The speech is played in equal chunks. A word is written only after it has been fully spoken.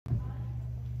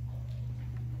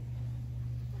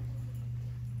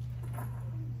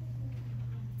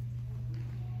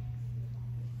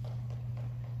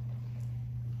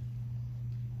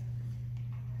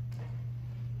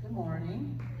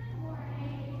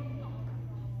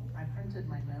painted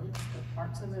my notes, but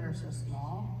parts of it are so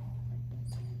small, I can't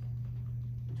see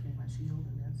between my shield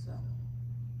and this, so.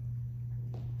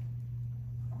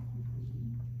 Probably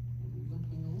maybe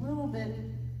looking a little bit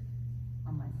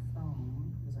on my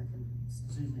phone, because I can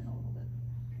zoom in a little bit.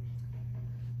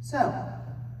 So,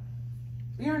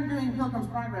 we aren't doing Pilgrim's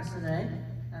Progress today,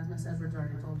 as Miss Edwards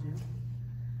already told you,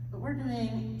 but we're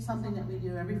doing something that we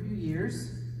do every few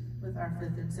years with our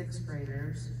 5th and 6th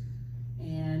graders,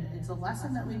 and it's a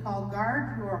lesson that we call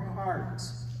Guard Your Heart.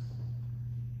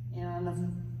 And on the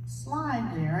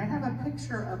slide there, I have a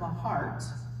picture of a heart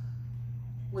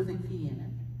with a key in it.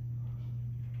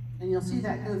 And you'll see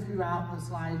that go throughout the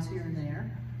slides here and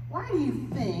there. Why do you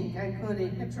think I put a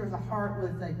picture of the heart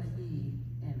with a key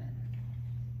in it?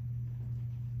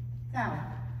 Callie?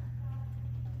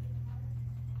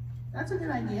 That's a good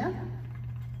idea.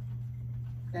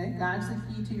 Okay, God's the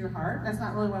key to your heart. That's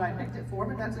not really what I picked it for,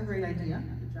 but that's a great idea.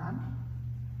 Good job.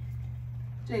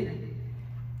 Jaden.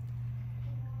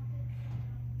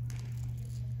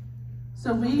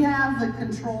 So we have the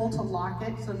control to lock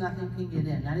it so nothing can get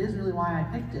in. That is really why I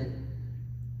picked it.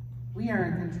 We are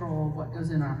in control of what goes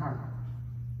in our heart.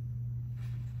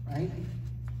 Right?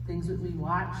 Things that we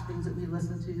watch, things that we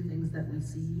listen to, things that we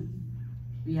see.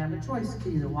 We have a choice to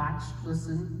either watch,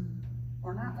 listen,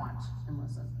 or not watch and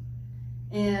listen.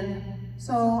 And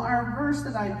so our verse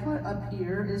that I put up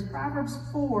here is Proverbs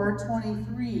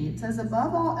 4:23. It says,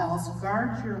 above all else,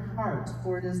 guard your heart,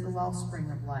 for it is the wellspring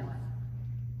of life.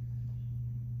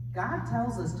 God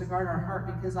tells us to guard our heart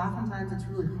because oftentimes it's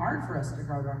really hard for us to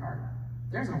guard our heart.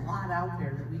 There's a lot out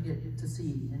there that we get to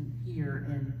see and hear,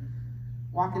 and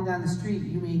walking down the street,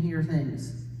 you may hear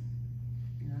things.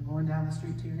 You know, going down the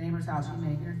street to your neighbor's house, you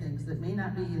may hear things that may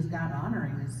not be as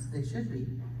God-honoring as they should be.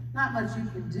 Not much you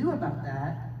can do about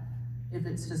that if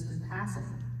it's just in passing.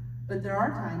 But there are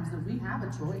times that we have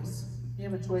a choice. We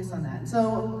have a choice on that. And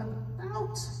so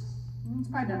it's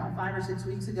probably been about 5 or 6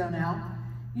 weeks ago now,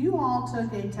 you all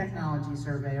took a technology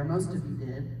survey, or most of you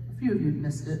did. A few of you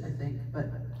missed it, I think, but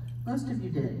most of you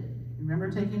did. Remember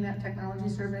taking that technology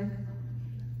survey?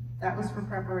 That was for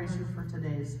preparation for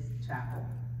today's chapel.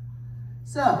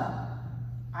 So,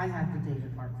 I have the data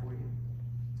part for you,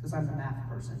 because I'm a math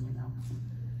person, you know.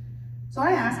 So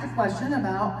I asked a question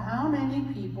about how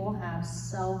many people have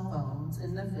cell phones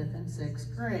in the 5th and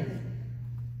 6th grade.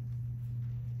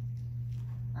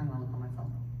 I'm gonna look on my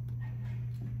phone.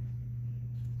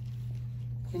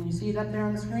 Can you see it up there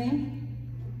on the screen?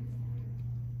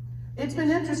 It's been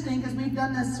interesting because we've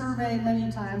done this survey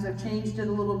many times. I've changed it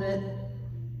a little bit.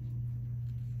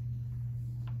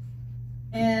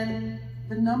 And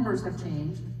the numbers have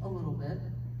changed a little bit.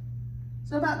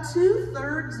 So about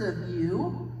 2/3 of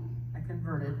you, I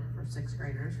converted for 6th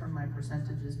graders from my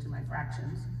percentages to my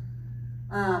fractions.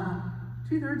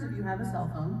 2/3 of you have a cell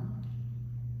phone.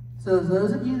 So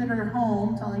those of you that are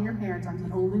home telling your parents, I'm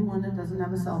the only one that doesn't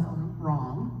have a cell phone,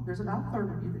 wrong. There's about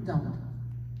 1/3 of you that don't.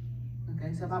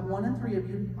 Okay, so about 1 in 3 of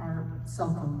you are cell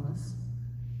phoneless.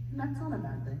 And that's not a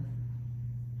bad thing.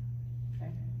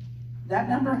 Okay. That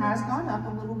number has gone up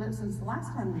a little bit since the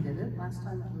last time we did it. Last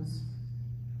time it was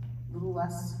a little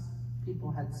less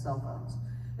people had cell phones.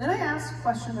 Then I asked a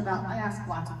question about, I asked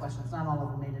lots of questions. Not all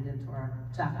of them made it into our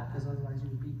chapel, because otherwise you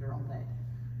would be here all day.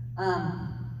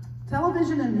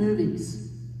 Television and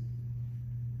movies.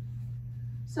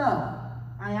 So,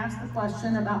 I asked the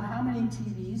question about how many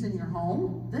TVs in your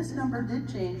home. This number did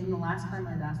change from the last time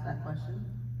I'd asked that question.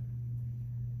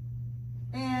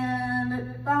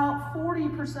 And about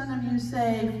 40% of you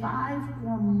say 5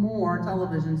 or more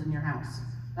televisions in your house.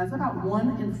 That's about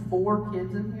 1 in 4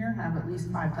 kids in here have at least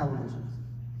 5 televisions.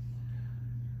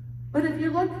 But if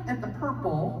you look at the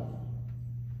purple,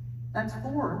 that's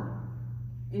 4.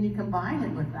 And you combine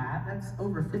it with that, that's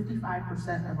over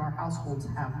 55% of our households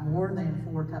have more than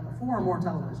 4 or more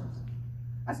televisions.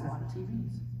 That's a lot of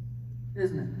TVs,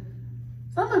 isn't it?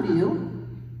 Some of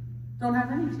you don't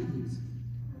have any TVs.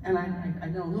 And I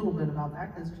know a little bit about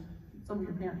that because some of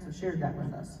your parents have shared that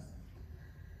with us.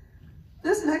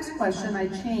 This next question I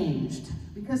changed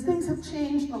because things have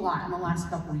changed a lot in the last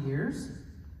couple of years.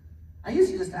 I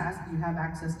used to just ask, do you have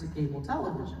access to cable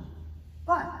television?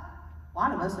 But a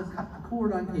lot of us have cut the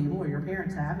cord on cable, or your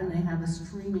parents have, and they have a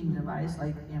streaming device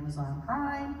like Amazon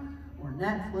Prime, or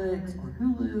Netflix, or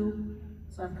Hulu.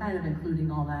 So I'm kind of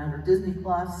including all that, or Disney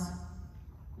Plus,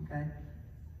 okay?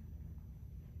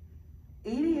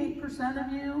 88%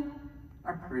 of you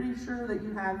are pretty sure that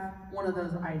you have one of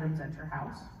those items at your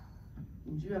house.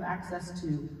 And you have access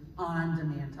to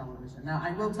on-demand television. Now,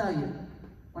 I will tell you,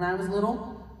 when I was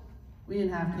little, we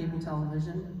didn't have cable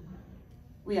television.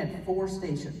 We had 4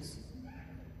 stations.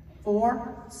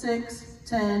 4, 6,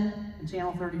 10, and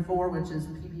channel 34, which is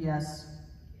PBS,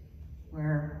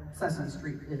 where Sesame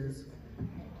Street is.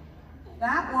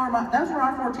 Those were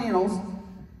our 4 channels.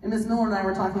 And Ms. Miller and I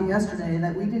were talking yesterday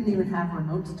that we didn't even have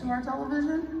remotes to our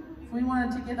television. If we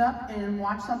wanted to get up and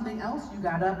watch something else, you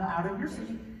got up out of your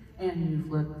seat and you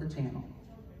flipped the channel.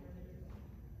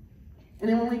 And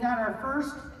then when we got our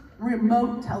first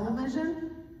remote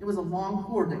television, it was a long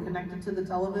cord that connected to the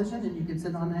television, and you could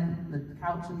sit on the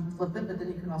couch and flip it, but then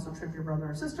you could also trip your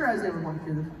brother or sister as they were going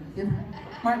through the, it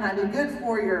might not be good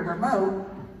for your remote,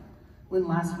 wouldn't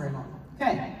last very long.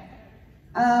 Okay.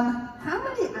 How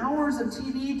many hours of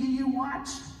TV do you watch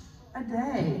a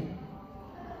day?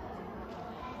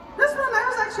 This one, I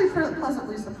was actually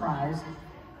pleasantly surprised.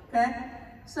 Okay?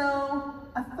 So,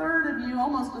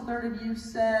 almost a third of you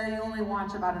say you only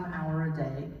watch about an hour a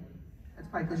day. That's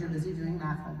probably because you're busy doing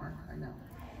math homework, I know.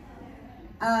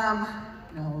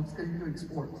 No, it's because you're doing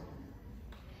sports.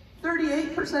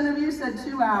 38% of you said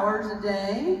 2 hours a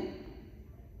day.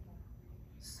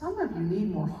 Some of you need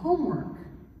more homework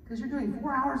because you're doing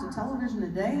 4 hours of television a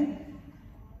day.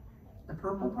 The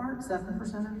purple part, 7%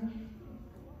 of you.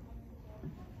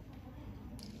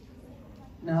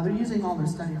 No, they're using all their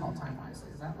study hall time wisely.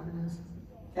 Is that what it is?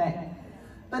 Okay.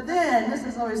 But then, this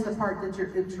is always the part that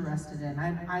you're interested in.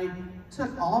 I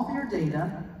took all of your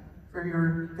data for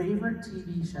your favorite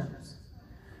TV shows.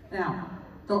 Now,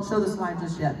 don't show the slide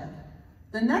just yet.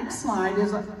 The next slide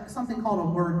is something called a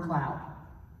word cloud.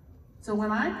 So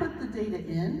when I put the data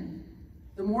in,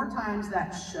 the more times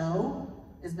that show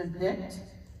has been picked,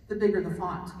 the bigger the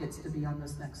font gets to be on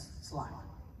this next slide.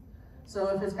 So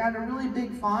if it's got a really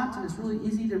big font and it's really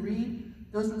easy to read,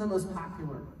 those are the most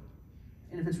popular.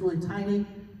 And if it's really tiny,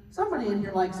 somebody in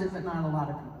here likes it, but not a lot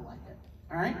of people like it.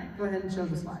 All right, go ahead and show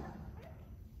the slide.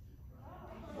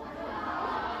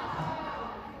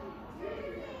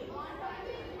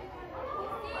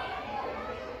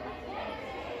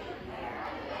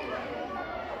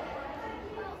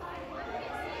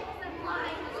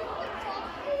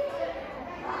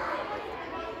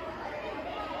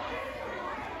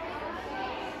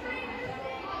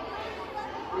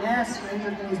 Yes,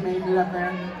 Stranger Things made it up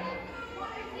there.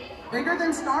 Bigger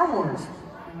than Star Wars.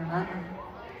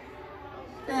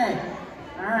 Okay,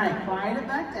 all right, quiet it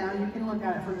back down. You can look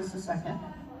at it for just a second.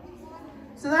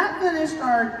 So that finished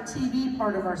our TV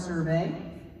part of our survey,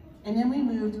 and then we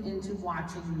moved into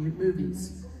watching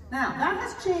movies. Now, that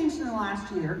has changed in the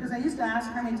last year, because I used to ask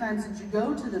how many times did you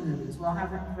go to the movies? Well,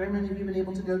 have very many of you been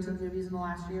able to go to the movies in the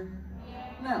last year?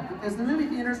 No, because the movie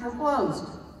theaters were closed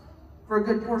for a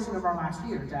good portion of our last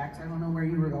year, Jax. I don't know where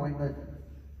you were going, but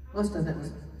most of it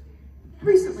was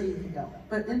recently you could go.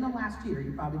 But in the last year,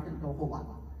 you probably couldn't go a whole lot.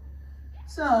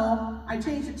 So I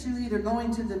changed it to either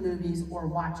going to the movies or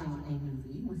watching a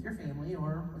movie with your family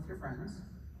or with your friends.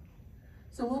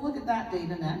 So we'll look at that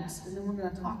data next, and then we're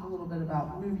going to talk a little bit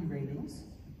about movie ratings.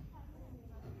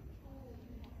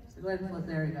 So go ahead and flip,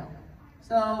 there you go.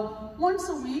 So once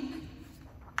a week,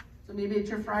 so maybe it's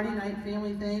your Friday night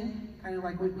family thing, kind of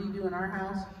like what we do in our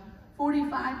house.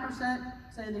 45%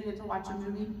 say they get to watch a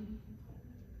movie.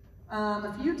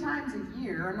 A few times a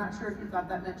year, I'm not sure if you thought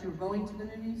that meant you were going to the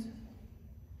movies.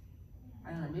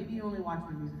 I don't know, maybe you only watch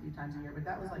movies a few times a year, but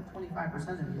that was like 25%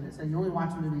 of you that said you only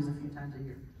watch movies a few times a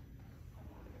year.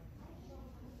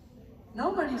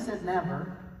 Nobody said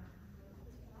never.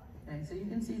 Okay, so you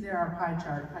can see there our pie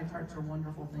chart. Pie charts are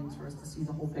wonderful things for us to see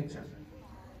the whole picture.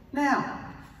 Now,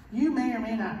 you may or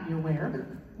may not be aware,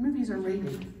 but movies are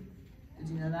rated. Did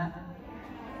you know that?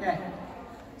 Okay,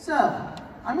 so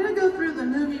I'm going to go through the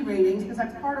movie ratings because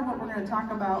that's part of what we're going to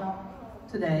talk about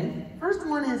today. First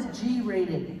one is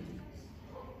G-rated.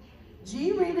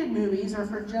 G-rated movies are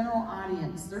for general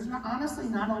audience. There's honestly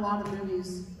not a lot of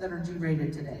movies that are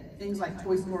G-rated today. Things like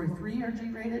Toy Story 3 are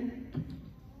G-rated.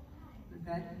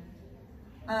 Okay.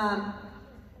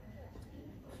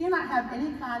 Cannot have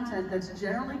any content that's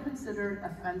generally considered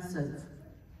offensive.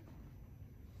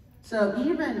 So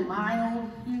even mild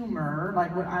humor,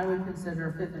 like what I would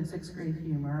consider 5th and 6th grade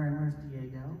humor, and where's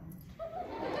Diego?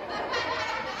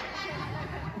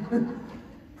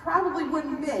 Probably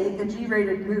wouldn't make a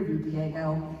G-rated movie,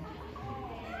 Diego.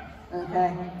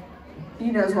 Okay?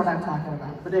 He knows what I'm talking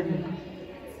about, but anyway.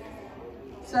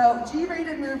 So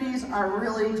G-rated movies are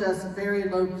really just very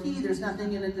low-key. There's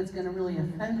nothing in it that's going to really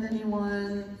offend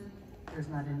anyone. There's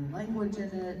not any language in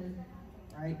it,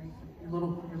 right? Your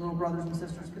little brothers and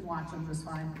sisters can watch them just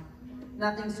fine.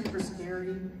 Nothing super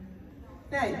scary.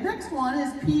 Okay, next one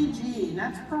is PG, and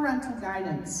that's parental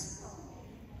guidance.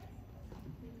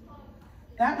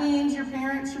 That means your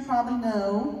parents should probably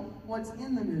know what's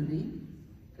in the movie,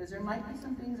 because there might be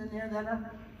some things in there that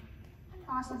are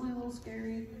possibly a little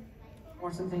scary,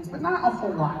 or some things, but not a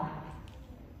whole lot.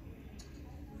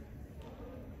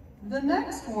 The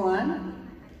next one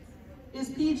is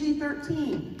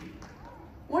PG-13.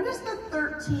 What is the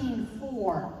 13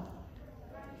 for?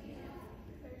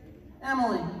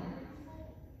 Emily?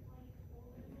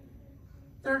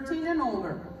 13 and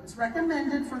older. It's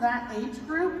recommended for that age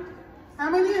group. How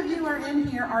many of you are in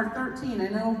here are 13? I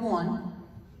know of one.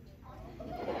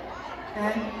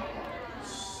 Okay.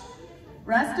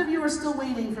 Rest of you are still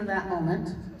waiting for that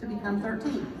moment to become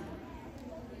 13.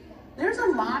 There's a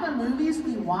lot of movies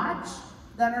we watch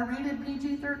that are rated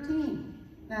PG-13.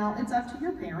 Now, it's up to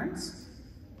your parents,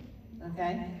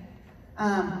 okay?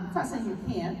 I'm not saying you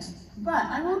can't, but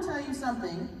I will tell you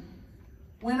something.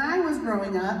 When I was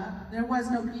growing up, there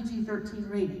was no PG-13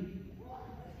 rating.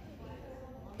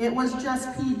 It was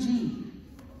just PG.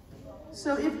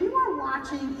 So if you are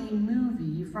watching a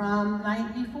movie from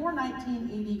before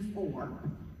 1984,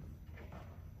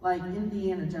 like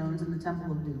Indiana Jones and the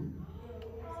Temple of Doom,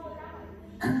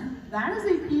 that is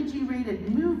a PG-rated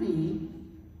movie,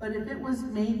 but if it was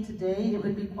made today, it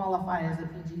would be qualified as a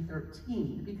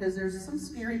PG-13 because there's some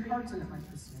scary parts in it,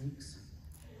 like the snakes.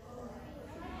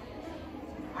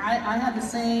 I have the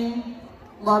same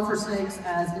love for snakes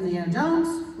as Indiana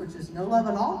Jones, which is no love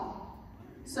at all.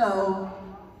 So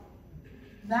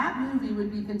that movie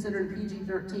would be considered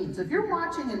PG-13. So if you're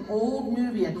watching an old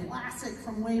movie, a classic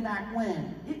from way back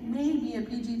when, it may be a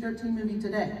PG-13 movie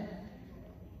today.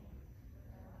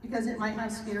 Because it might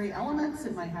have scary elements,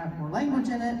 it might have more language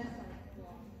in it.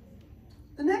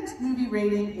 The next movie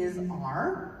rating is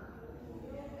R.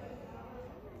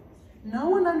 No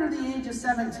one under the age of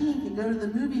 17 can go to the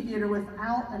movie theater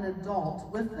without an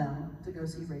adult with them to go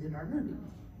see rated R movie.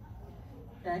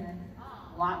 Okay?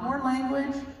 A lot more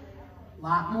language, a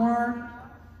lot more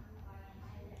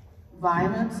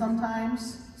violence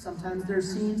sometimes. Sometimes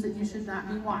there's scenes that you should not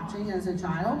be watching as a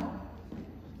child.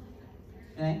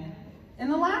 Okay?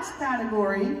 And the last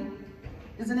category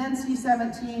is an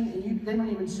NC-17, and they don't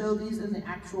even show these in the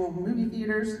actual movie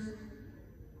theaters.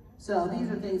 So these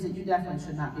are things that you definitely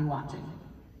should not be watching.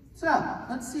 So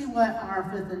let's see what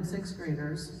our 5th and 6th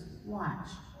graders watch.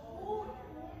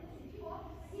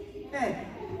 Okay,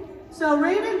 so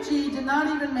rated G did not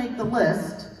even make the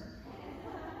list.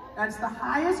 That's the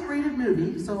highest rated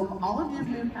movie, so all of you have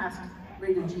moved past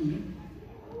rated G.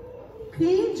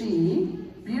 PG,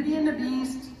 Beauty and the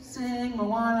Beast, Sing,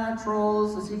 Moana,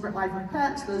 Trolls, The Secret Life of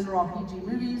Pets, those are all PG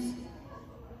movies.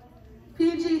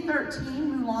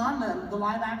 PG-13, Mulan, the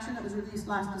live action that was released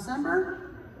last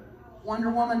December. Wonder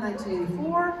Woman,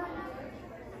 1984.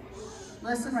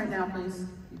 Listen right now, please.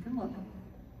 You can look.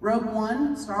 Rogue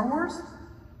One, Star Wars.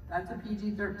 That's a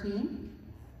PG-13.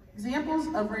 Examples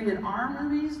of rated R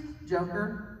movies: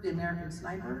 Joker, The American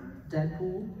Sniper,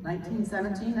 Deadpool,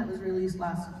 1917, that was released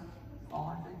last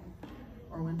fall, I think,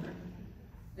 or winter.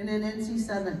 And then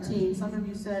NC-17, some of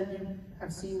you said you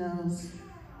have seen those.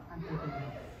 I'm thinking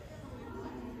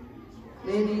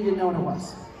maybe you didn't know what it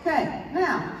was. Okay,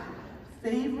 now,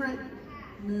 favorite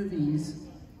movies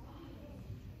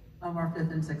of our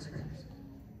 5th and 6th graders.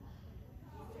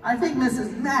 I think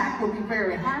Mrs. Mack will be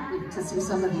very happy to see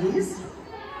some of these.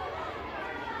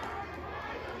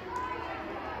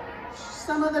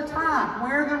 Some of the top: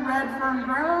 Where the Red Fern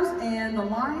Grows and The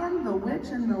Lion, the Witch,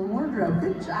 and the Wardrobe.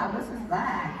 Good job, Mrs.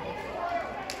 Mack.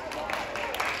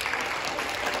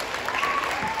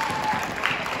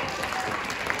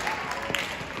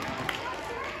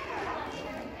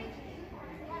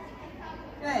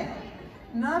 Okay,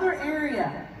 another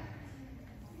area,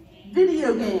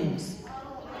 video games.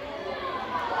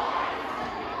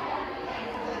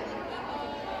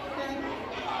 Okay,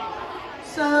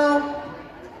 so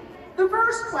the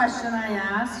first question I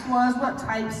asked was what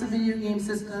types of video game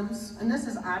systems, and this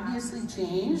has obviously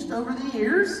changed over the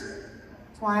years.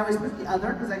 That's why I always put the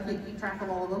other, because I can't keep track of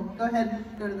all of them. Go ahead,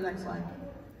 go to the next slide.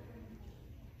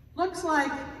 Looks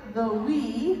like the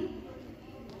Wii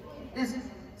is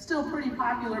still pretty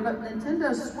popular, but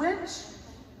Nintendo Switch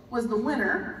was the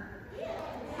winner,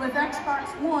 with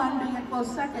Xbox One being a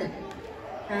close second,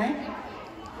 okay?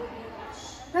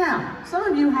 Now, some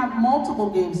of you have multiple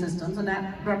game systems, and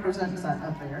that represents that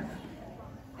up there.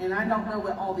 And I don't know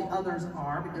what all the others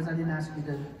are, because I didn't ask you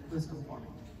to list them for me.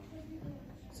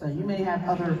 So you may have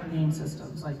other game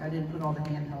systems, like I didn't put all the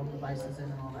handheld devices in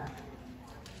and all that.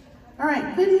 All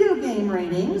right, video game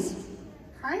ratings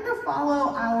kind of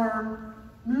follow our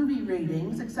movie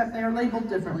ratings, except they are labeled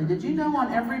differently. Did you know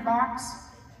on every box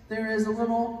there is a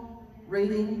little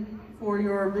rating for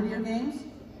your video games?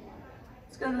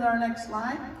 Let's go to our next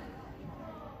slide.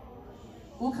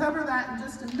 We'll cover that in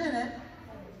just a minute.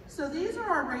 So these are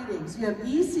our ratings. You have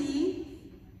EC,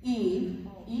 E,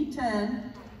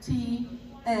 E10, T,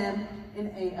 M, and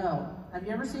AO. Have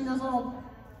you ever seen those little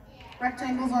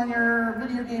rectangles on your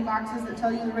video game boxes that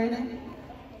tell you the rating?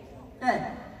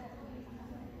 Okay.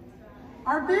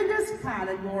 Our biggest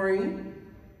category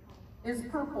is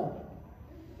purple.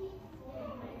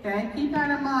 Okay, keep that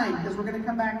in mind because we're going to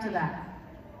come back to that.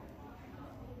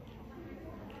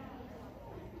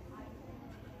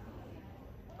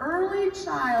 Early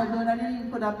childhood, I didn't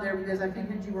even put up there because I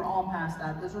figured you were all past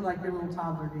that. Those are like your little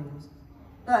toddler games.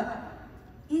 But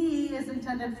E is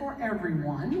intended for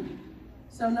everyone.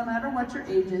 So no matter what your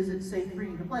age is, it's safe for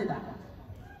you to play that one.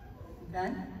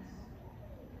 Okay?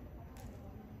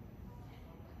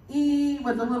 E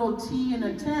with a little T and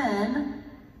a 10,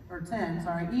 or 10,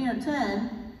 sorry, E and a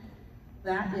 10,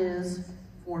 that is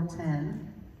for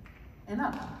 10 and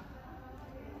up.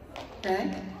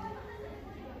 Okay?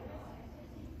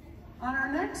 On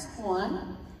our next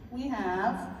one, we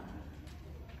have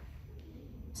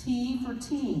T for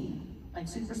teen, like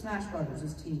Super Smash Brothers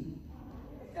is teen.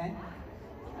 Okay?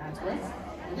 That's what it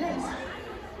is.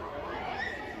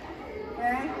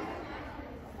 Okay?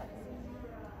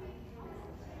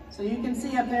 So you can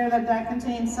see up there that that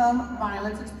contains some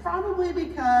violence. It's probably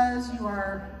because you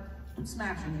are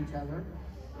smashing each other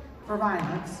for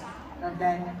violence,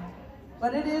 okay?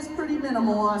 But it is pretty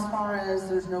minimal as far as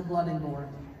there's no blood and gore in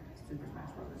Super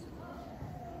Smash Brothers.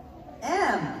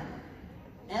 M.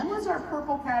 M was our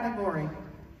purple category.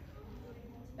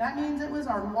 That means it was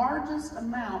our largest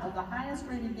amount of the highest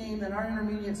rated game that our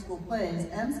intermediate school plays.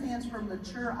 M stands for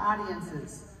mature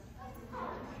audiences.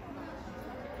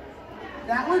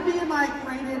 That would be like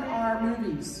rated R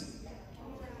movies.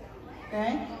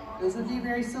 Okay? Those would be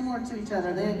very similar to each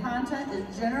other. The content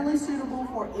is generally suitable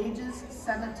for ages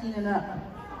 17 and up.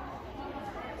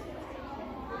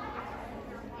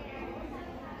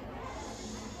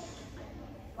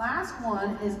 Last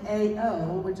one is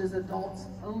AO, which is adults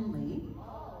only.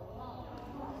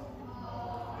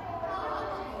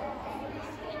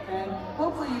 Okay?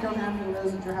 Hopefully you don't have any of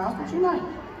those at your house, but you might.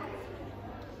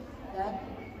 Okay?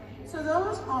 So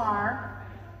those are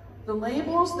the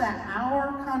labels that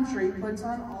our country puts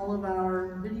on all of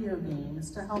our video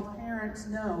games to help parents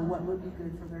know what would be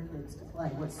good for their kids to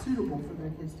play, what's suitable for their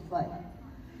kids to play.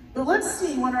 But let's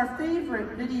see what our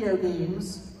favorite video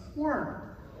games were.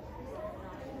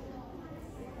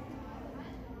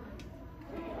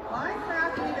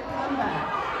 iChap made a comeback.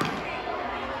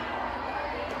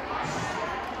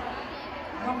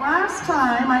 The last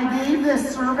time I gave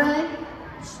this survey,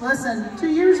 listen, 2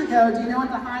 years ago, do you know what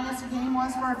the highest game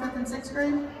was for our 5th and 6th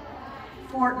grade?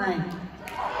 Fortnite.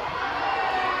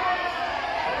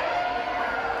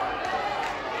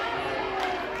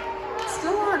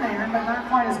 Still on there, but not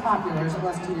quite as popular as it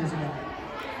was 2 years ago.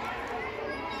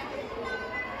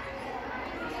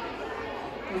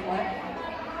 What?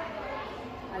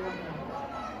 I don't know.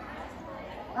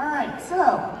 All right,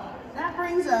 so that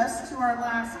brings us to our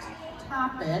last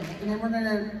topic, and then we're going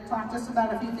to talk just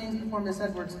about a few things before Miss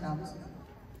Edwards comes.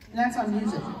 And that's on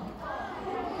music.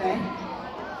 Okay?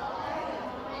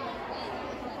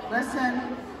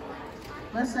 Listen.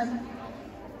 Listen.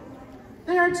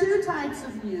 There are two types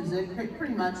of music,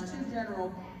 pretty much two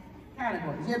general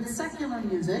categories. You have the secular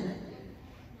music,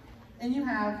 and you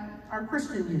have our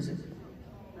Christian music.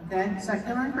 Okay?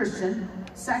 Secular and Christian.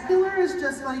 Secular is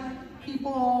just like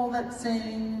people that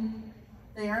sing.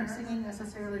 They aren't singing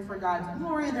necessarily for God's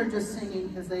glory, they're just singing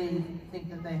because they think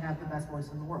that they have the best voice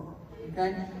in the world,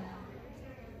 okay?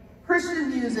 Christian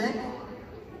music,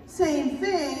 same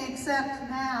thing, except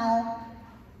now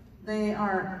they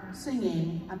are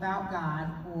singing about God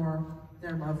or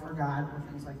their love for God or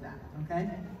things like that,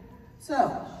 okay?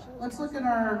 So, let's look at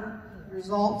our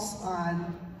results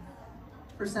on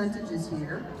percentages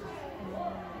here.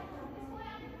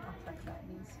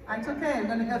 It's okay, I'm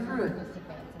going to go through it.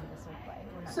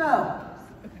 So,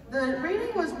 the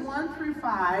rating was 1 through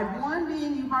 5, 1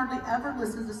 being you hardly ever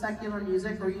listen to secular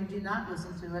music or you do not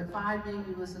listen to it, 5 being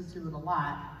you listen to it a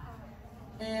lot.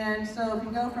 And so if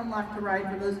you go from left to right,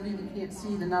 for those of you that can't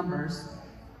see the numbers,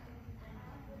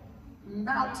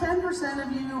 about 10%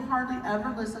 of you hardly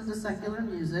ever listen to secular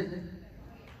music,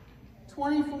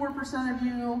 24% of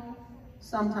you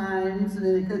sometimes, and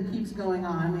then it keeps going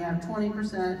on. We have 20%,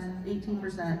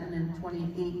 18%, and then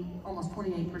 28, almost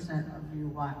 28% of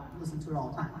you listen to it all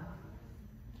the time.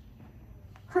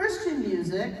 Christian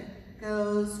music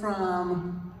goes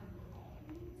from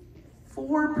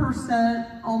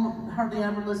 4%, hardly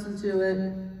ever listen to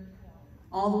it,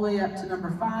 all the way up to number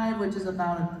 5, which is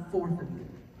about a fourth of you,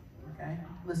 okay?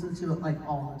 Listen to it like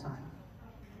all the time.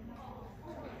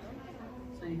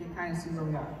 So you can kind of see where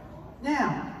we are.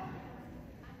 Now,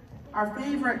 our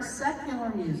favorite secular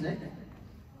music.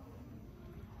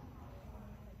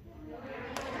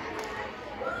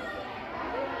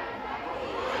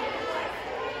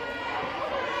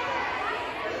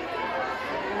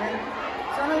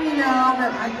 Some of you know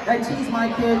that I tease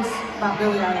my kids about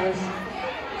Billie Eilish.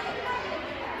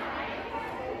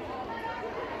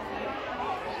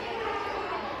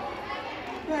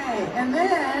 Okay, and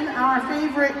then our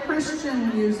favorite Christian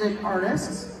music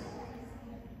artists.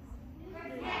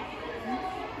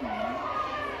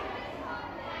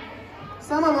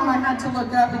 Some of them I had to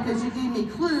look up because you gave me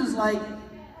clues like,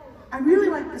 I really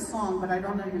like this song, but I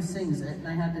don't know who sings it, and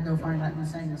I had to go find out who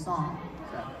sang the song.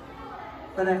 So,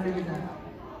 but I figured that out.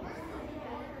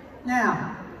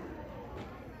 Now,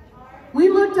 we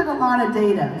looked at a lot of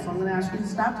data, so I'm going to ask you to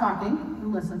stop talking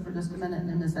and listen for just a minute, and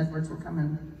then Ms. Edwards will come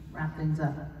and wrap things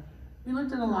up. We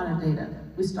looked at a lot of data.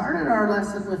 We started our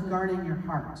lesson with guarding your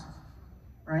heart,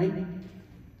 right?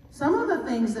 Some of the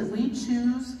things that we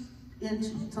choose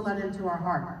to let into our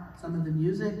heart, some of the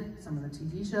music, some of the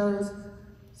TV shows,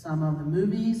 some of the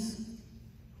movies,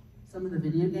 some of the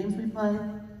video games we play,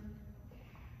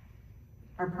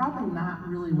 are probably not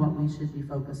really what we should be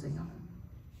focusing on.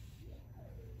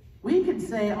 We could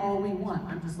say all we want,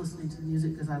 I'm just listening to the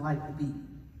music because I like the beat.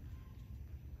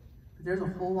 But there's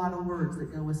a whole lot of words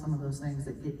that go with some of those things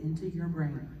that get into your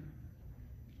brain.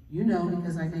 You know,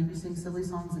 because I make you sing silly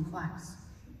songs in class.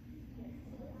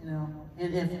 You know,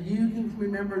 and if you can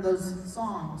remember those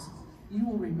songs, you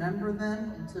will remember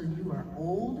them until you are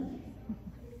old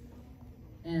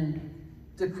and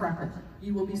decrepit.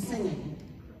 You will be singing,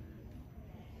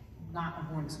 not a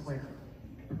horn square.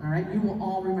 All right, you will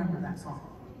all remember that song.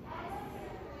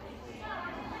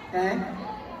 Okay?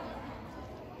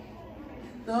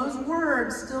 Those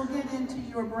words still get into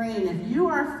your brain. If you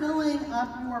are filling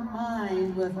up your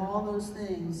mind with all those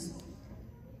things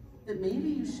that maybe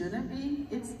you shouldn't be,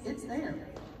 it's there.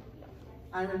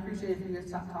 I would appreciate if you guys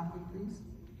stop talking, please.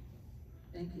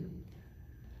 Thank you.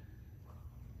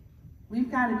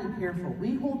 We've got to be careful.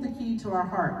 We hold the key to our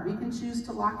heart. We can choose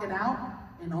to lock it out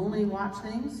and only watch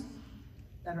things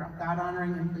that are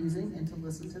God-honoring and pleasing, and to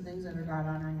listen to things that are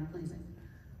God-honoring and pleasing.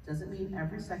 Doesn't mean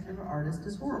every secular artist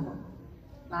is horrible.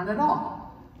 Not at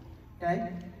all.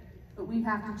 Okay? But we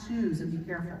have to choose and be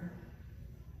careful.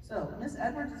 So, Ms.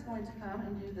 Edwards is going to come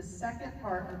and do the second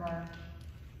part of our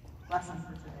lesson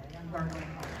for today on guarding your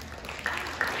heart.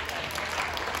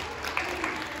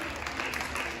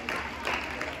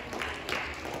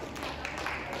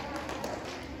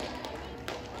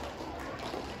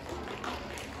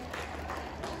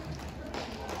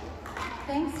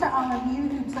 Thanks to all of you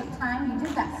who took time. You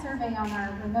did that survey on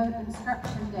our remote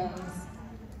instruction days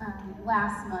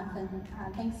last month, and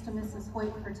thanks to Mrs.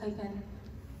 Hoyt for taking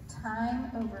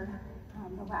time over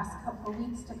the last couple of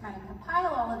weeks to kind of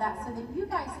compile all of that so that you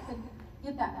guys could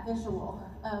get that visual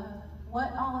of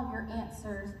what all of your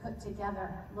answers put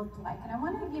together looked like. And I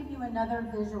wanted to give you another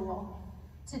visual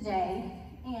today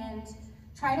and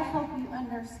try to help you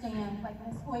understand, like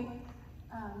Ms. Hoyt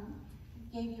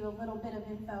gave you a little bit of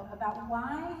info about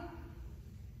why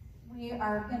we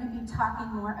are going to be talking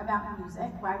more about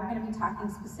music, why we're going to be talking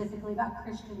specifically about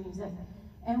Christian music,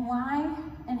 and why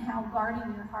and how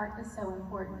guarding your heart is so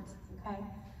important, okay?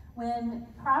 When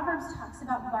Proverbs talks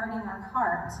about guarding our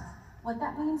heart, what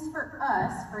that means for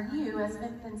us, for you as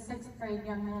 5th and 6th grade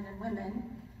young men and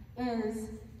women, is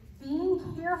being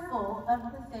careful of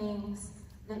the things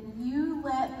that you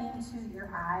let into your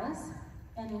eyes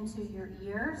and into your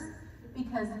ears,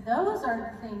 because those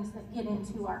are the things that get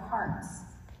into our hearts,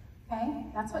 okay?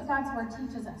 That's what God's word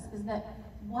teaches us, is that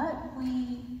what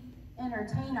we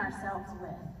entertain ourselves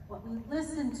with, what we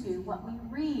listen to, what we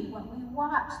read, what we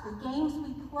watch, the games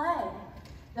we play,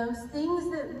 those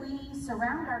things that we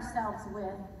surround ourselves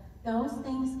with, those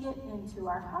things get into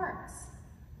our hearts.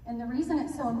 And the reason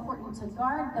it's so important to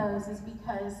guard those is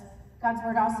because God's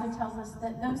word also tells us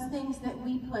that those things that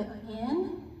we put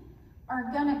in are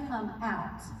gonna come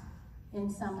out in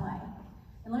some way.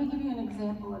 And let me give you an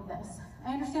example of this.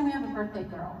 I understand we have a birthday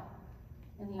girl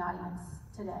in the audience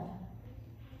today.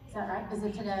 Is that right? Is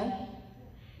it today?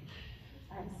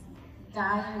 All right.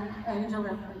 Diane, Angel,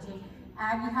 or Quincy.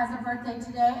 Aggie has a birthday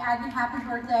today. Aggie, happy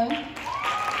birthday.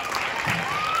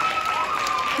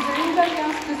 Is there anybody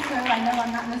else, just so I know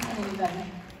I'm not missing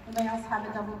anybody? Anybody else have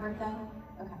a double birthday?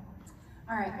 Okay.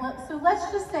 All right, well, so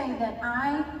let's just say that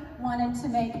I wanted to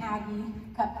make Aggie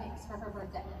cupcakes for her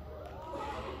birthday.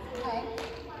 Okay?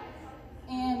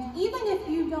 And even if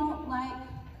you don't like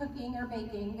cooking or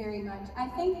baking very much, I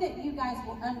think that you guys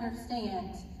will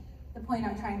understand the point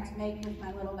I'm trying to make with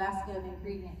my little basket of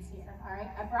ingredients here, all right?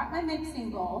 I brought my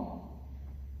mixing bowl,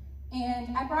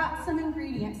 And I brought some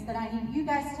ingredients that I need you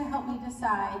guys to help me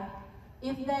decide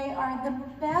if they are the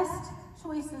best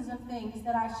choices of things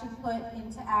that I should put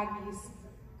into Aggie's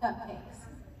cupcakes,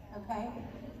 okay?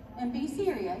 And be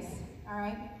serious, all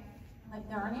right? Like,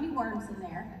 there aren't any worms in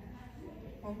there,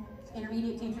 okay?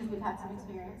 Intermediate teachers, we've had some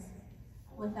experience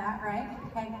with that, right?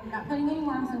 Okay, I'm not putting any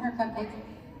worms in her cupcakes.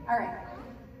 All right,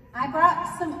 I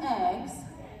brought some eggs.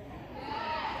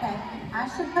 Okay, I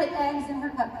should put eggs in her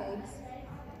cupcakes.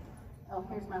 Oh,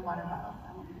 here's my water bottle.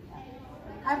 I won't do that.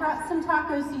 I brought some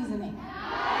taco seasoning.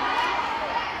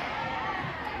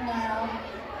 No.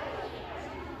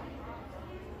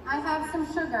 I have some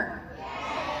sugar.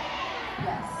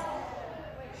 Yes.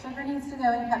 Sugar needs to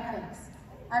go in cupcakes.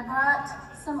 I brought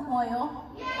some oil.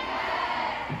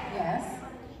 Yes.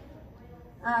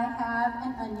 I have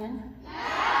an onion.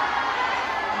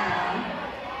 No.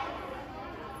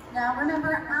 Now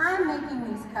remember, I'm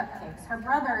making these cupcakes. Her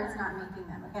brother is not making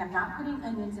them. Okay, I'm not putting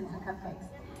onions in her cupcakes.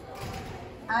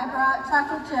 I brought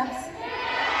chocolate chips.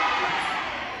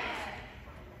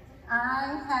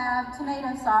 I have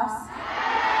tomato sauce.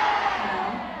 No.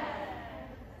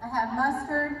 I have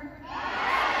mustard.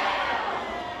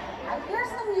 I hear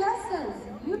some yeses.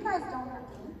 You guys don't have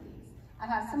to eat these. I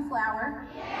have some flour.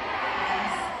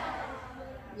 Yes.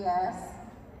 Yes.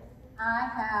 I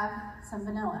have some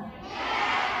vanilla.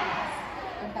 Yes.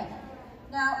 Okay.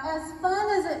 Now, as fun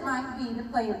as it might be to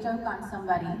play a joke on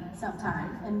somebody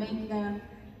sometime and make them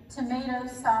tomato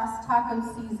sauce, taco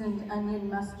seasoned onion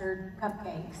mustard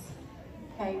cupcakes,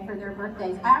 okay, for their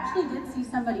birthdays. I actually did see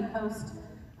somebody post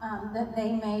that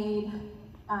they made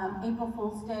April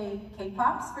Fool's Day cake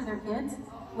pops for their kids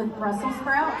with Brussels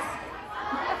sprouts.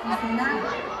 You seen that?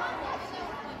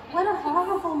 What a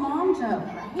horrible mom joke,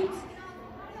 right?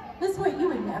 This way, you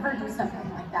would never do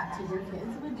something like that to your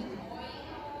kids, would you?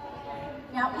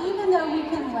 Now, even though we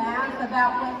can laugh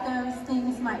about what those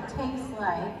things might taste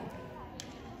like,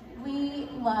 we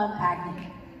love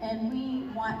Aggie, and we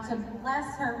want to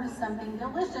bless her with something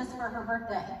delicious for her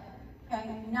birthday,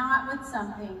 okay? Not with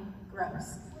something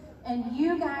gross. And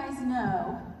you guys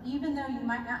know, even though you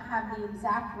might not have the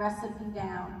exact recipe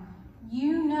down,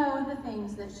 you know the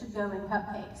things that should go in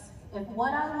cupcakes. If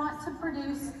what I want to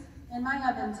produce in my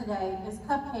oven today is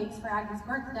cupcakes for Aggie's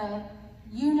birthday,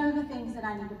 you know the things that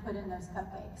I need to put in those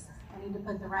cupcakes. I need to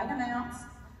put the right amounts.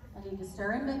 I need to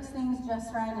stir and mix things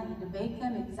just right. I need to bake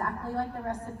them exactly like the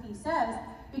recipe says,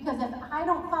 because if I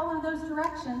don't follow those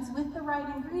directions with the right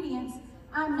ingredients,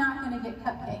 I'm not going to get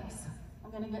cupcakes.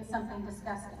 I'm going to get something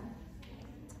disgusting.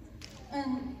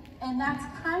 And that's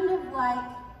kind of like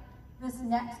this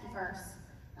next verse.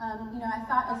 You know, I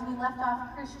thought as we left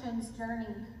off Christian's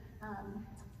journey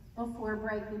before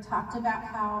break, we talked about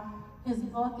how his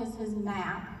book is his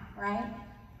map, right?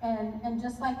 And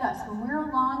just like us, when we're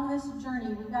along this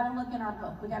journey, we've got to look in our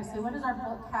book. We've got to say, what does our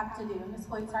book have to do? And Ms.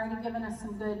 Hoyt's already given us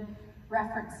some good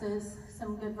references,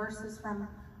 some good verses from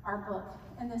our book.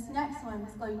 And this next one,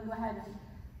 Ms. Chloe, you can go ahead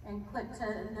and click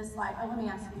to this slide. Oh, let me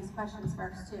ask you these questions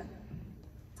first, too.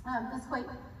 Ms. Hoyt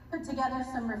put together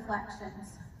some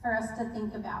reflections for us to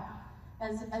think about.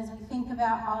 As we think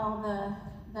about all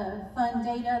the fun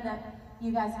data that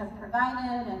you guys have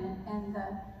provided and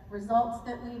the results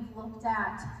that we've looked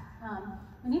at,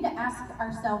 we need to ask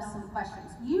ourselves some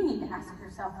questions. You need to ask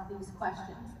yourself these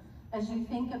questions as you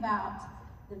think about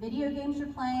the video games you're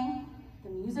playing, the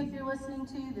music you're listening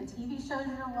to, the TV shows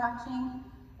you're watching,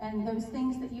 and those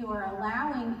things that you are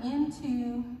allowing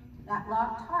into that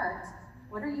locked heart.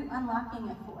 What are you unlocking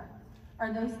it for?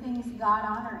 Are those things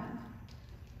God-honoring?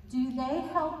 Do they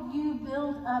help you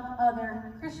build up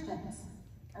other Christians?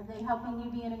 Are they helping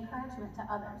you be an encouragement to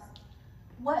others?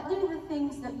 What do the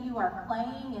things that you are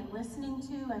playing and listening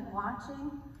to and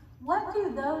watching, what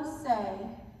do those say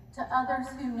to others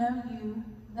who know you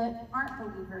that aren't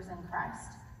believers in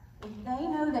Christ? If they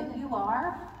know that you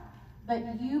are,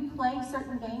 but you play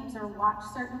certain games or watch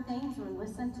certain things or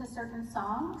listen to certain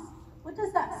songs, what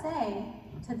does that say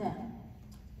to them?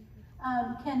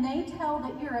 Can they tell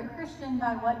that you're a Christian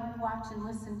by what you watch and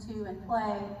listen to and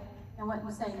play and what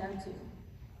you say no to?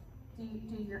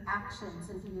 Do your actions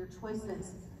and do your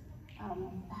choices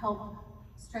help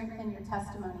strengthen your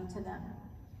testimony to them?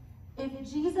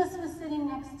 If Jesus was sitting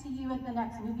next to you at the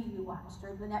next movie you watched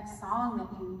or the next song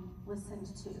that you listened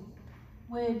to,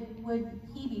 would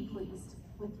he be pleased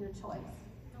with your choice?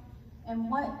 And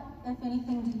what, if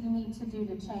anything, do you need to do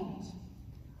to change?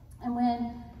 And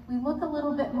when we look a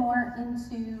little bit more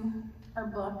into our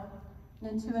book,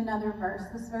 into another verse,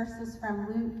 this verse is from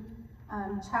Luke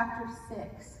chapter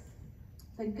 6.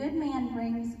 The good man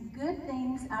brings good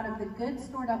things out of the good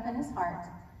stored up in his heart,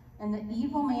 and the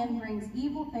evil man brings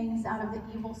evil things out of the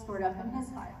evil stored up in his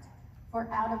heart. For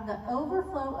out of the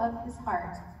overflow of his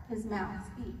heart, his mouth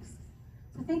speaks.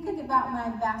 So think about my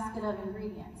basket of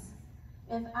ingredients.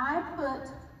 If I put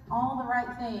all the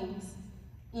right things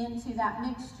into that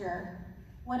mixture,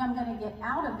 what I'm going to get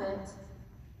out of it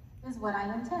is what I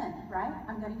intend, right?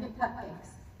 I'm going to get cupcakes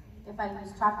if I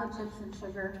use chocolate chips and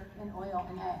sugar and oil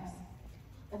and eggs.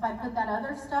 If I put that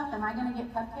other stuff, am I going to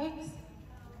get cupcakes?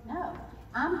 No.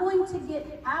 I'm going to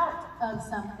get out of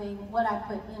something what I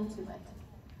put into it.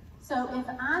 So if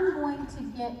I'm going to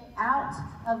get out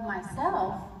of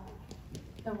myself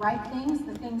the right things,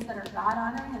 the things that are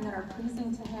God-honoring and that are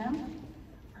pleasing to Him,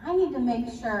 I need to make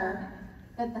sure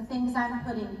that the things I'm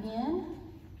putting in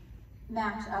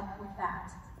match up with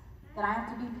that. That I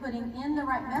have to be putting in the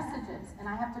right messages, and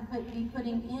I have to be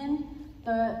putting in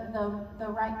the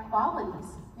right qualities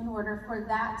in order for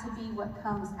that to be what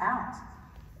comes out.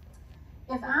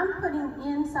 If I'm putting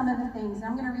in some of the things, and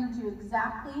I'm going to read you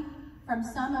exactly from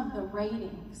some of the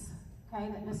ratings, okay,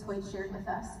 that Ms. Hoyt shared with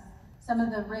us, some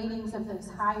of the ratings of those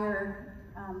higher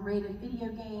rated video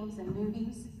games and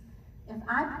movies. If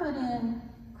I put in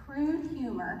crude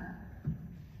humor,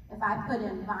 if I put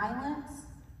in violence,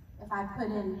 if I put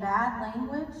in bad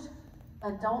language,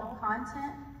 adult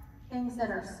content, things that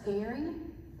are scary,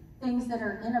 things that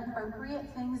are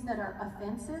inappropriate, things that are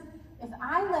offensive, if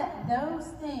I let those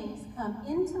things come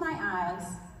into my eyes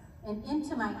and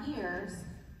into my ears,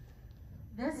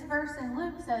 this verse in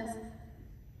Luke says,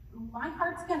 my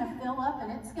heart's going to fill up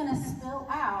and it's going to spill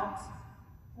out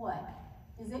what?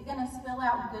 Is it going to spill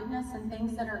out goodness and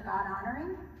things that are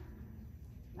God-honoring?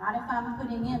 Not if I'm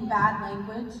putting in bad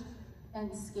language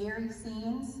and scary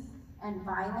scenes and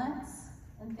violence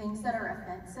and things that are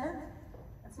offensive.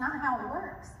 That's not how it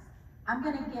works. I'm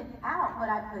going to get out what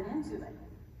I put into it.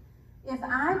 If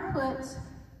I put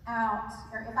out,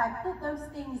 or if I put those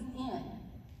things in,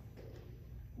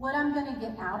 what I'm going to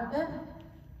get out of it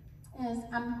is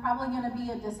I'm probably going to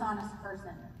be a dishonest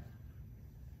person.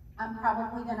 I'm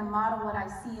probably going to model what I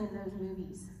see in those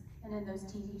movies and in those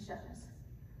TV shows.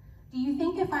 Do you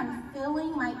think if I'm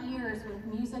filling my ears with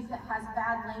music that has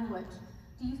bad language,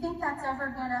 do you think that's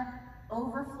ever going to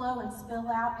overflow and spill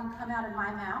out and come out of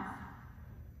my mouth?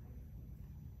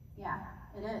 Yeah,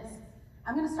 it is.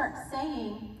 I'm going to start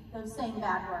saying those same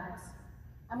bad words.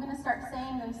 I'm going to start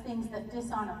saying those things that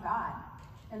dishonor God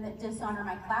and that dishonor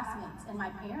my classmates and my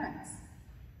parents.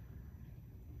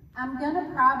 I'm going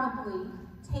to probably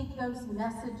take those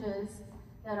messages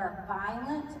that are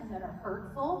violent and that are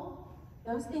hurtful.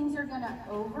 Those things are going to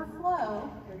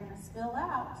overflow, they're going to spill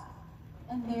out,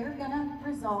 and they're going to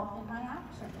result in my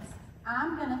actions.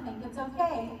 I'm going to think it's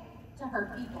okay to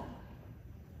hurt people.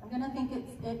 I'm going to think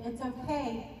it's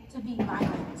okay to be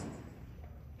violent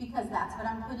because that's what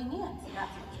I'm putting in. So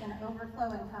that's what's going to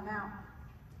overflow and come out.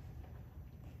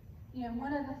 You know,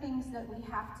 one of the things that we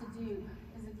have to do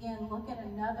is, again, look at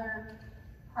another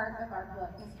part of our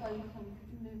book. And so you can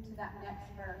move to that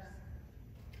next verse.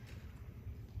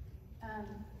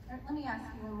 Let me ask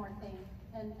you one more thing.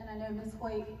 And I know Ms.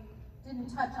 Hoyt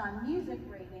didn't touch on music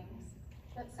ratings,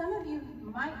 but some of you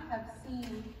might have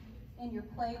seen in your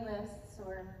playlists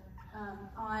or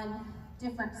on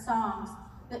different songs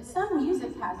that some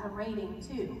music has a rating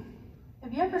too.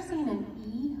 Have you ever seen an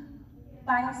E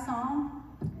by a song?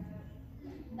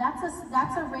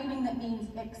 That's a rating that means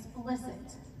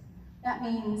explicit. That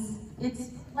means it's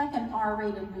like an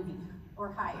R-rated movie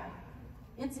or higher.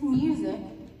 It's music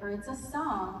or it's a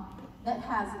song that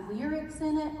has lyrics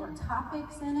in it or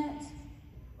topics in it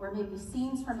or maybe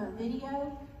scenes from a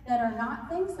video that are not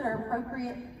things that are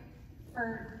appropriate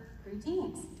for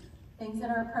preteens, things that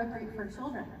are appropriate for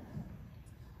children.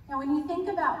 Now, when you think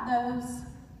about those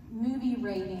movie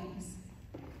ratings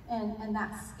and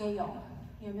that scale,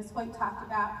 you know, Ms. Hoyt talked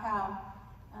about how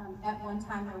at one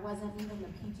time there wasn't even the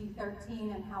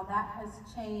PG-13 and how that has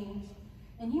changed.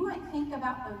 And you might think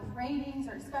about those ratings,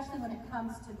 or especially when it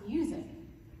comes to music,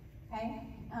 okay?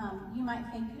 You might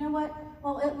think, you know what,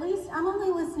 well, at least I'm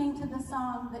only listening to the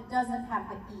song that doesn't have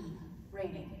the E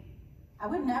rating. I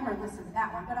would never listen to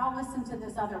that one, but I'll listen to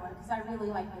this other one because I really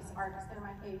like this artist. They're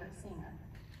my favorite singer.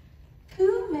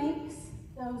 Who makes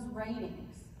those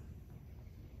ratings?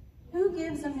 Who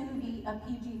gives a movie a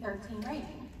PG-13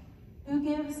 rating? Who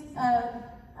gives a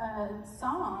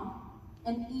song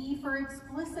an E for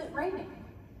explicit rating?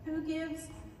 Who gives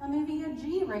a movie a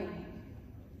G rating?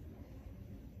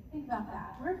 Think about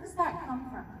that. Where does that come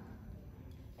from?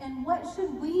 And what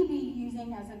should we be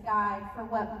using as a guide for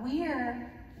what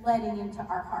we're letting into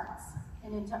our hearts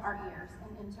and into our ears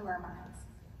and into our minds?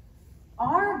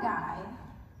 Our guide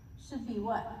should be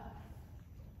what?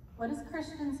 What is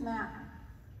Christian's map?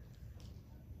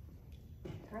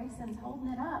 Grayson's holding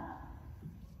it up.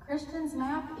 Christian's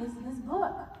map is his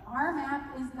book. Our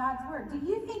map is God's word. Do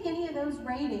you think any of those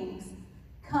ratings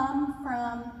come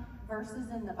from verses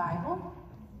in the Bible?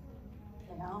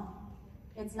 They don't.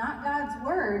 It's not God's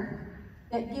word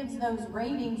that gives those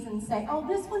ratings and say, oh,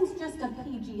 this one's just a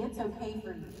PG, it's okay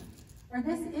for you. Or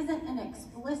this isn't an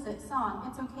explicit song,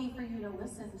 it's okay for you to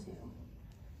listen to.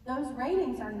 Those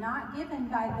ratings are not given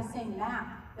by the same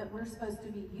map that we're supposed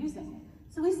to be using.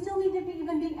 So we still need to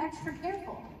even be extra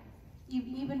careful,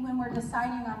 even when we're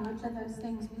deciding on which of those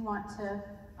things we want to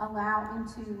allow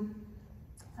into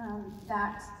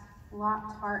that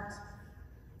locked heart.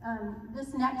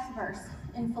 This next verse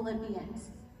in Philippians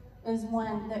is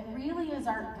one that really is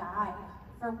our guide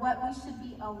for what we should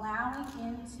be allowing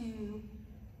into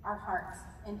our hearts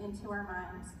and into our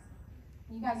minds.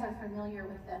 You guys are familiar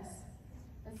with this.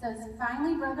 It says,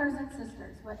 finally, brothers and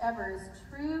sisters, whatever is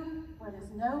true, what is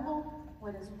noble,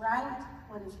 what is right,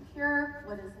 what is pure,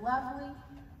 what is lovely,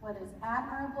 what is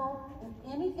admirable,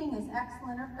 if anything is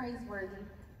excellent or praiseworthy,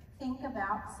 think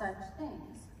about such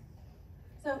things.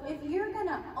 So if you're going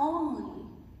to only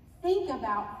think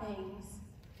about things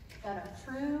that are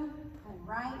true and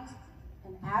right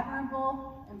and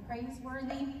admirable and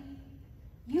praiseworthy,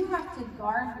 you have to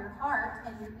guard your heart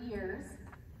and your ears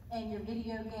and your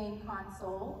video game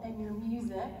console and your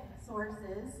music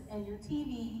sources and your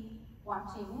TV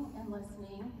watching and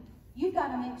listening. You've got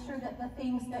to make sure that the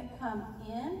things that come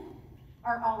in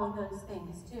are all of those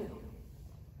things too.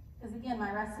 Because again,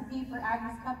 my recipe for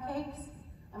Agnes cupcakes,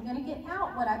 I'm going to get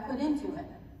out what I put into it.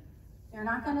 They're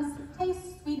not going to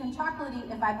taste sweet and chocolatey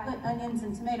if I put onions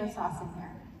and tomato sauce in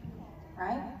there,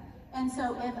 right? And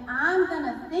so if I'm going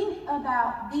to think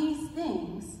about these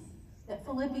things that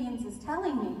Philippians is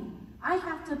telling me, I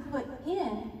have to put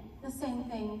in the same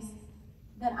things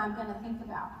that I'm going to think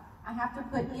about. I have to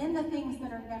put in the things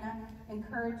that are going to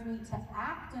encourage me to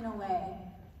act in a way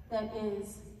that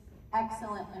is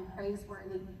excellent and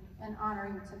praiseworthy and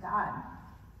honoring to God.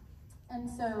 And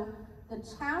so the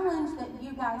challenge that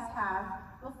you guys have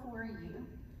before you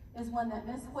is one that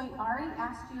Ms. Hoyt already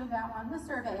asked you about on the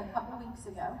survey a couple weeks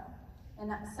ago. And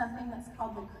that's something that's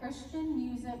called the Christian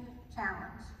Music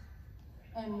Challenge.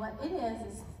 And what it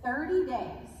is 30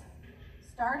 days,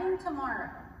 starting tomorrow,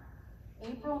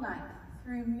 April 9th,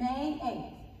 through May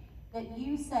 8th, that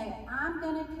you say, I'm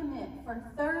going to commit for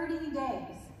 30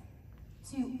 days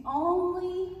to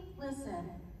only listen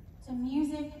to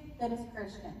music that is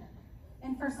Christian.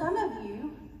 And for some of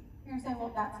you, you're going to say,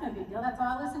 well, that's no big deal. That's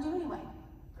all I listen to anyway.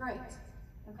 Great.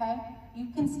 Okay? You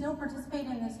can still participate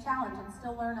in this challenge and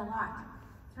still learn a lot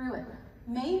through it.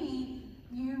 Maybe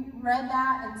you read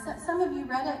that, and some of you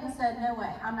read it and said, no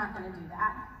way, I'm not going to do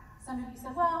that. Some of you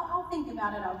said, well, I'll think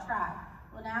about it, I'll try.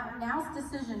 Well, now's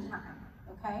decision time,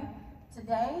 okay?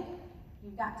 Today,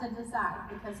 you've got to decide,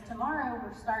 because tomorrow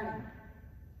we're starting.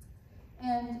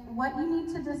 And what you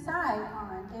need to decide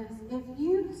on is if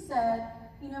you said,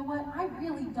 you know what, I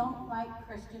really don't like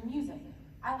Christian music.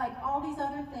 I like all these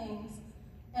other things,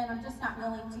 and I'm just not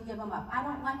willing to give them up. I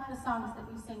don't like the songs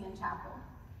that we sing in chapel.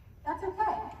 That's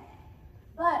okay.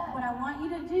 But what I want you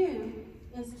to do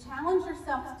is challenge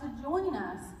yourselves to join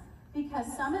us, because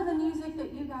some of the music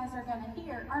that you guys are going to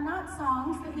hear are not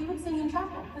songs that we would sing in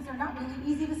chapel, because they're not really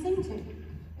easy to sing to.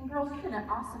 And girls, you did an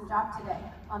awesome job today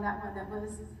on that one that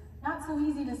was not so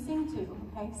easy to sing to,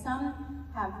 okay? Some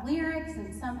have lyrics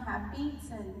and some have beats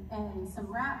and some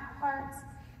rap parts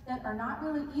that are not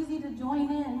really easy to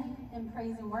join in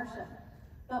praise and worship.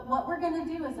 But what we're going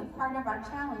to do as a part of our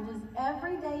challenge is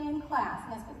every day in class,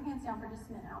 guys, put your hands down for just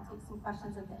a minute, I'll take some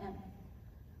questions at the end.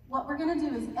 What we're going to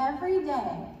do is every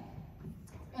day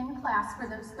in class for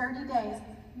those 30 days,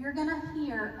 you're going to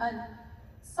hear a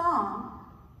song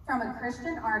from a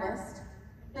Christian artist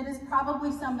that is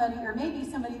probably somebody, or maybe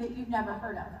somebody that you've never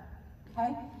heard of,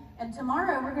 okay? And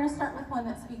tomorrow we're going to start with one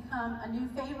that's become a new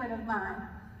favorite of mine,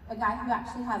 a guy who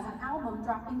actually has an album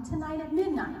dropping tonight at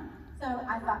midnight. So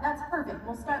I thought, that's perfect.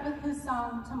 We'll start with his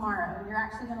song tomorrow, and you're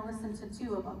actually going to listen to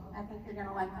 2 of them. I think you're going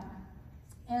to like them.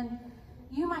 And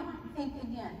you might think,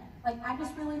 again, like, I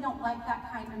just really don't like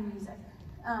that kind of music.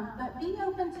 But be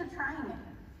open to trying it.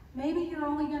 Maybe you're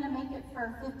only going to make it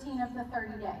for 15 of the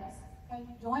 30 days. Okay?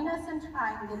 Join us and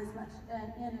try and get as much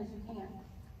in as you can.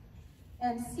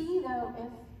 And see, though,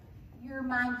 if your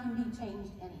mind can be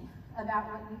changed any about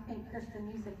what you think Christian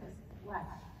music is like.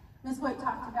 Ms. Hoyt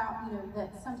talked about, you know,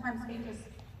 that sometimes we just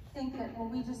think that, well,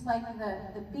 we just like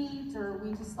the beat, or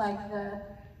we just like the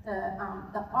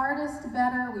artist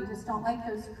better. We just don't like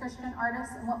those Christian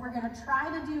artists. And what we're going to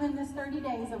try to do in this 30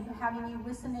 days of having you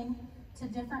listening to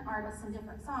different artists and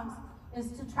different songs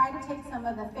is to try to take some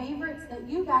of the favorites that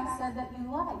you guys said that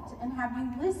you liked and have you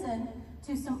listen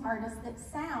to some artists that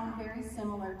sound very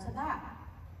similar to that.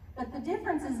 But the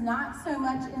difference is not so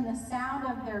much in the sound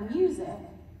of their music.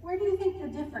 Where do you think the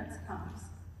difference comes?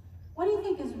 What do you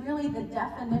think is really the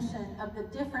definition of the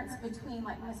difference between,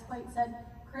 like Ms. Hoyt said,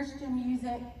 Christian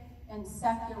music and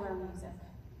secular music?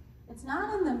 It's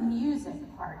not in the music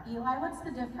part. Eli, what's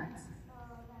the difference?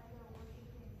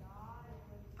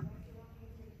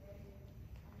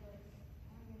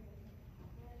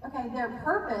 Okay, their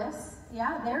purpose,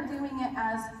 yeah, they're doing it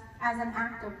as an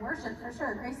act of worship, for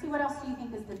sure. Gracie, what else do you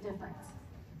think is the difference?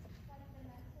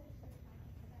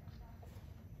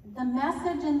 The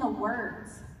message and the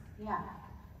words, yeah.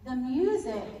 The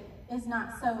music is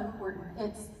not so important.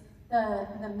 It's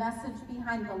the message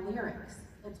behind the lyrics.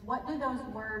 It's what do those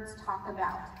words talk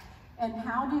about? And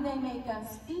how do they make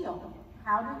us feel?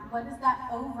 What is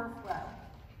that overflow?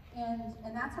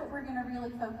 And that's what we're gonna really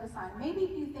focus on. Maybe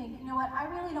if you think, you know what, I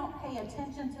really don't pay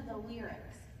attention to the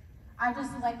lyrics. I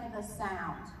just like the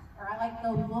sound, or I like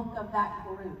the look of that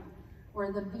group,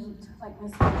 or the beat, like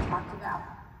Ms. Hoyt talked about.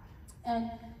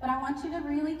 But I want you to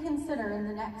really consider in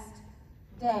the next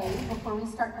day, before we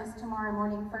start this tomorrow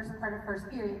morning, first part of first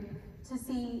period, to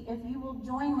see if you will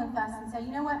join with us and say,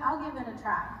 you know what, I'll give it a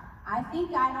try. I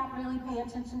think I don't really pay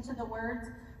attention to the words,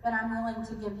 but I'm willing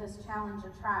to give this challenge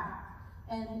a try.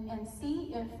 And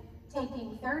see if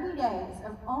taking 30 days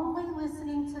of only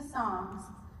listening to songs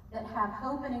that have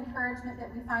hope and encouragement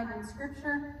that we find in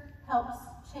Scripture helps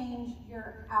change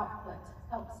your output,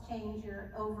 helps change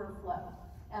your overflow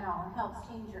at all, and helps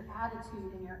change your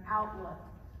attitude and your outlook.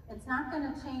 It's not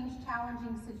going to change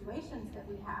challenging situations that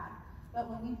we have, but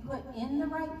when we put in the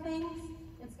right things,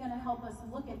 it's going to help us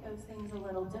look at those things a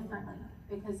little differently.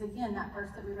 Because again, that verse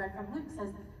that we read from Luke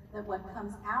says that what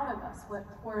comes out of us, what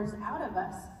pours out of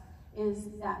us, is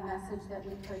that message that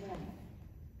we put in.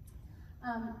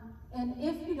 And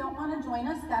if you don't want to join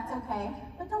us, that's okay,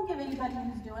 but don't give anybody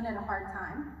who's doing it a hard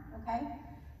time, okay?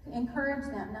 Encourage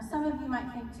them. Now, some of you might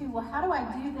think too, well, how do I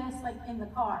do this like in the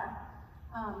car?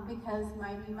 Because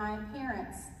maybe my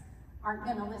parents aren't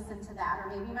going to listen to that,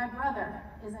 or maybe my brother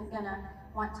isn't going to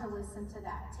want to listen to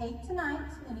that. Take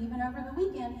tonight and even over the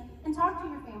weekend and talk to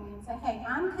your family and say, hey,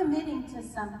 I'm committing to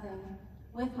something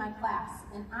with my class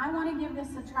and I want to give this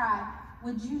a try.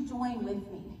 Would you join with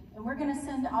me? And we're going to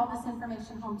send all this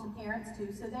information home to parents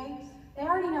too, so they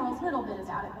already know a little bit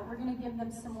about it, but we're going to give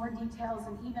them some more details,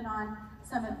 and even on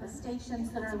some of the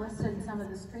stations that are listed, some of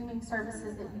the streaming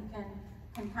services that you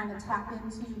can kind of tap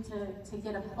into to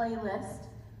get a playlist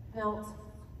built.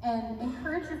 And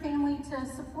encourage your family to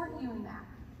support you in that.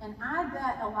 And I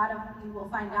bet a lot of you will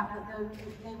find out that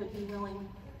they would be willing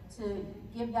to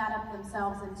give that up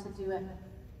themselves and to do it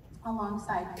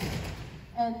alongside you.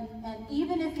 And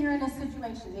even if you're in a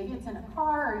situation, maybe it's in a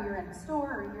car, or you're in a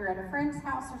store, or you're at a friend's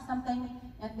house or something,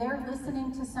 and they're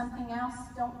listening to something else,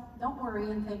 don't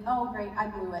worry and think, oh great, I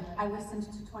blew it. I listened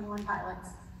to 21 Pilots.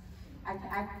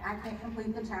 I can't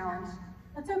complete the challenge.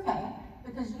 That's okay,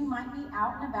 because you might be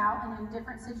out and about and in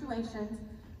different situations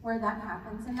where that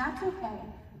happens, and that's okay.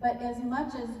 But as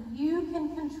much as you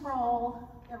can control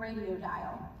the radio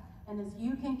dial, and as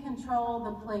you can control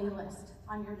the playlist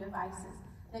on your devices,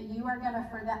 that you are gonna,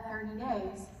 for that 30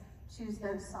 days, choose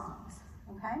those songs,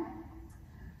 okay?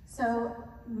 So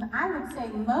I would say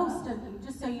most of you,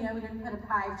 just so you know, we didn't put a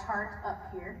pie chart up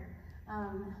here,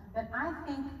 but I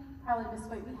think probably this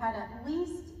way, we had at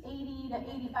least 80 to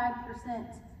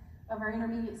 85% of our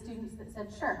intermediate students that said,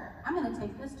 sure, I'm gonna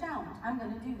take this challenge, I'm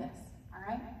gonna do this, all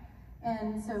right?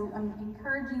 And so I'm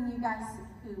encouraging you guys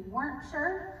who weren't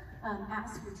sure,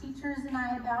 ask your teachers and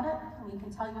I about it, and we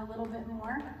can tell you a little bit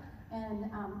more.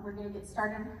 And we're gonna get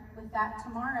started with that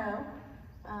tomorrow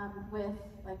with,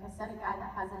 like I said, a guy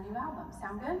that has a new album.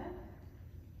 Sound good?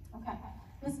 Okay.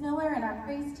 Ms. Miller and our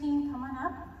praise team, come on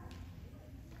up.